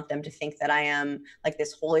don't want them to think that I am like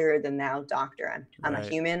this holier than thou doctor. I'm a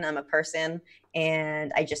human, I'm a person,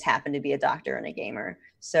 and I just happen to be a doctor and a gamer.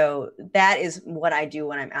 So that is what I do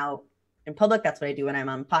when I'm out in public. That's what I do when I'm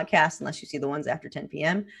on podcasts, unless you see the ones after 10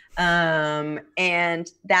 p.m.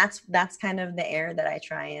 And that's kind of the air that I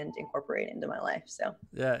try and incorporate into my life. So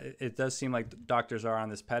yeah, it does seem like doctors are on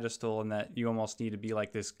this pedestal, and that you almost need to be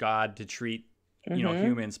like this god to treat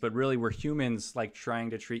humans, but really we're humans, like trying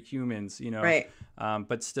to treat humans, right.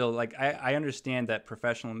 But still, like I understand that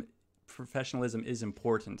professionalism is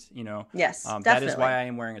important, Yes, that is why I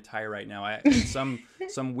am wearing a tie right now. Some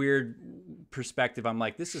weird perspective, I'm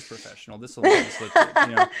like, this is professional, this will look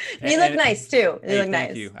good, you look nice too. You look nice.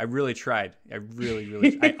 Thank you. I really tried.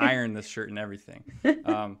 I ironed this shirt and everything.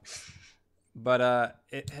 But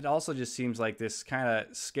it also just seems like this kind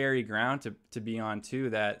of scary ground to be on too.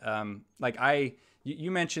 That like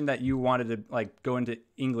you mentioned that you wanted to like go into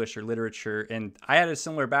English or literature, and I had a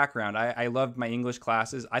similar background. I loved my English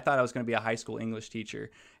classes. I thought I was going to be a high school English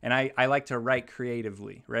teacher, and I like to write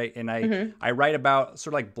creatively, right? And I write about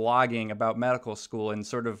sort of like blogging about medical school and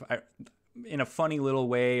sort of in a funny little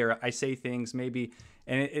way, or I say things maybe.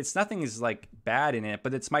 And it's nothing is like bad in it,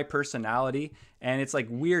 but it's my personality, and it's like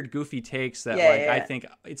weird, goofy takes that I think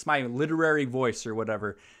it's my literary voice or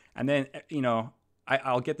whatever. And then, you know,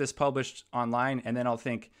 I'll get this published online, and then I'll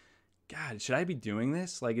think, God, should I be doing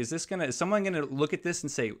this? Like, is someone gonna look at this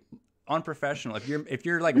and say unprofessional? If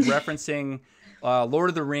you're like referencing Lord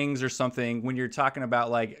of the Rings or something when you're talking about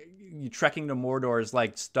like you trekking to Mordor is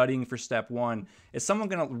like studying for step 1, is someone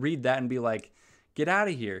gonna read that and be like, get out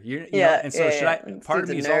of here? You know? And so part of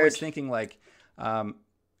me is always thinking like,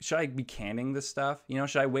 should I be canning this stuff? You know,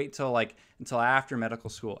 should I wait until after medical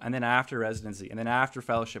school, and then after residency, and then after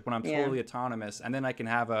fellowship, when I'm totally autonomous, and then I can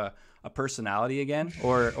have a personality again?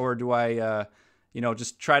 Or do I, you know,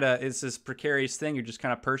 just try to, it's this precarious thing you're just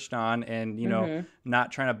kind of perched on, and, you know,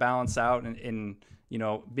 not trying to balance out and, you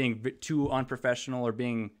know, being too unprofessional or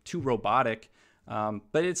being too robotic.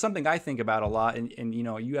 But it's something I think about a lot, and you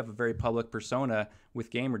know, you have a very public persona with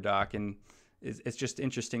GamerDoc, and it's just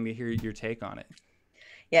interesting to hear your take on it.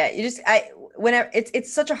 Yeah, whenever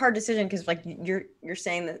it's such a hard decision, because like you're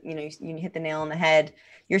saying that, you know, you hit the nail on the head.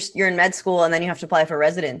 You're in med school, and then you have to apply for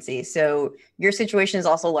residency. So your situation is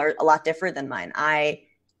also a lot different than mine. I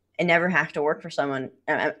never have to work for someone.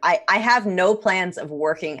 I have no plans of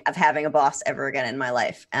having a boss ever again in my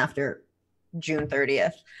life after June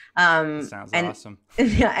 30th. Sounds awesome.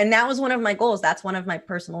 Yeah, and that was one of my goals. That's one of my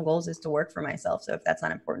personal goals, is to work for myself. So if that's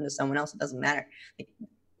not important to someone else, it doesn't matter. Like,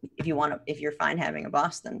 if you're fine having a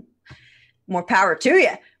boss, then more power to you.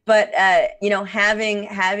 But you know,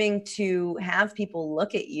 having to have people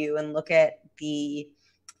look at you and look at the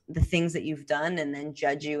things that you've done, and then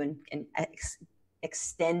judge you and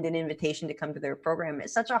extend an invitation to come to their program,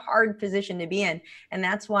 is such a hard position to be in. And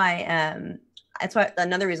that's why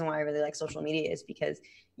another reason why I really like social media is because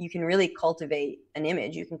you can really cultivate an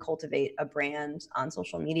image. You can cultivate a brand on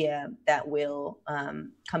social media that will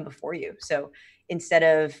come before you. So instead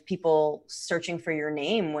of people searching for your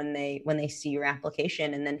name when they see your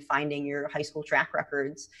application and then finding your high school track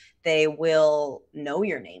records, they will know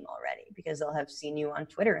your name already, because they'll have seen you on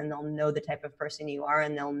Twitter, and they'll know the type of person you are,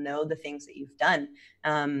 and they'll know the things that you've done,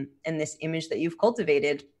 and this image that you've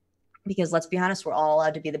cultivated. Because let's be honest, we're all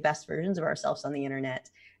allowed to be the best versions of ourselves on the internet.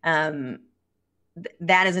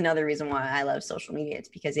 That is another reason why I love social media. It's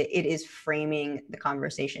because it is framing the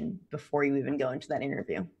conversation before you even go into that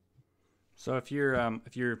interview. So if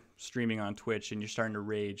you're streaming on Twitch and you're starting to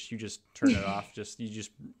rage, you just turn it off. You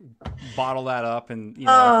just bottle that up, and you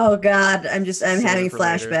know. Oh God, I'm having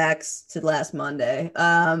flashbacks to last Monday.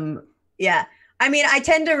 Yeah, I mean, I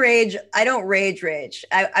tend to rage. I don't rage.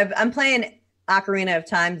 I'm playing Ocarina of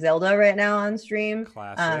Time Zelda right now on stream.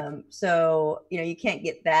 Classic. So you know, you can't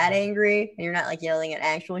get that angry, and you're not like yelling at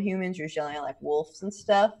actual humans. You're just yelling at like wolves and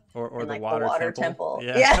stuff, or and, the like, water temple.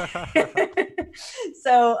 Yeah.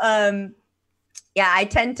 So yeah, I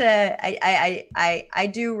tend to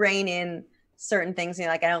I do rein in certain things. You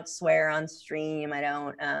know, like I don't swear on stream. I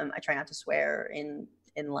try not to swear in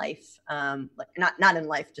life. Like not in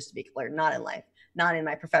life, just to be clear, not in life, not in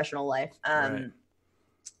my professional life. Right.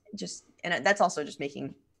 And that's also just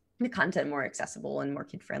making the content more accessible and more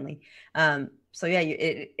kid friendly. So yeah,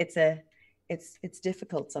 it's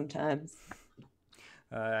difficult sometimes.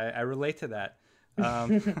 I relate to that.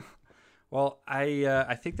 Well,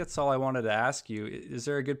 I think that's all I wanted to ask you. Is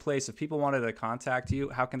there a good place, if people wanted to contact you,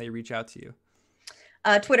 how can they reach out to you?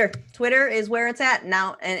 Twitter is where it's at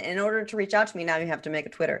now. And in order to reach out to me now, you have to make a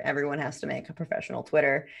Twitter. Everyone has to make a professional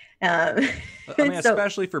Twitter. I mean,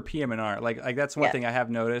 especially for PM&R, like that's one thing I have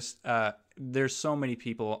noticed. There's so many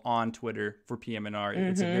people on Twitter for PM&R.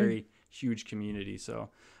 It's a very huge community. So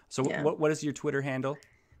what is your Twitter handle?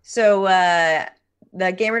 So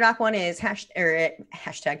the GamerDoc one is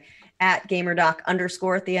hashtag at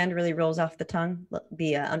GamerDoc_ at the end. Really rolls off the tongue,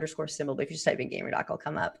 the underscore symbol. But if you just type in GamerDoc, it'll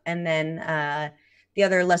come up. And then the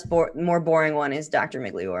other more boring one is Dr.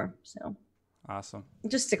 Migliore. So awesome.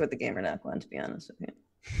 Just stick with the GamerDoc one, to be honest with you.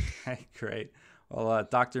 Hey, great. Well,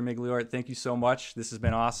 Dr. Migliore, thank you so much. This has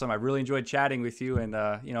been awesome. I really enjoyed chatting with you, and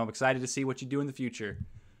I'm excited to see what you do in the future.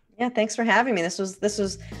 Yeah, thanks for having me. This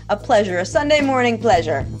was a pleasure, a Sunday morning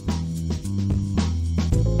pleasure.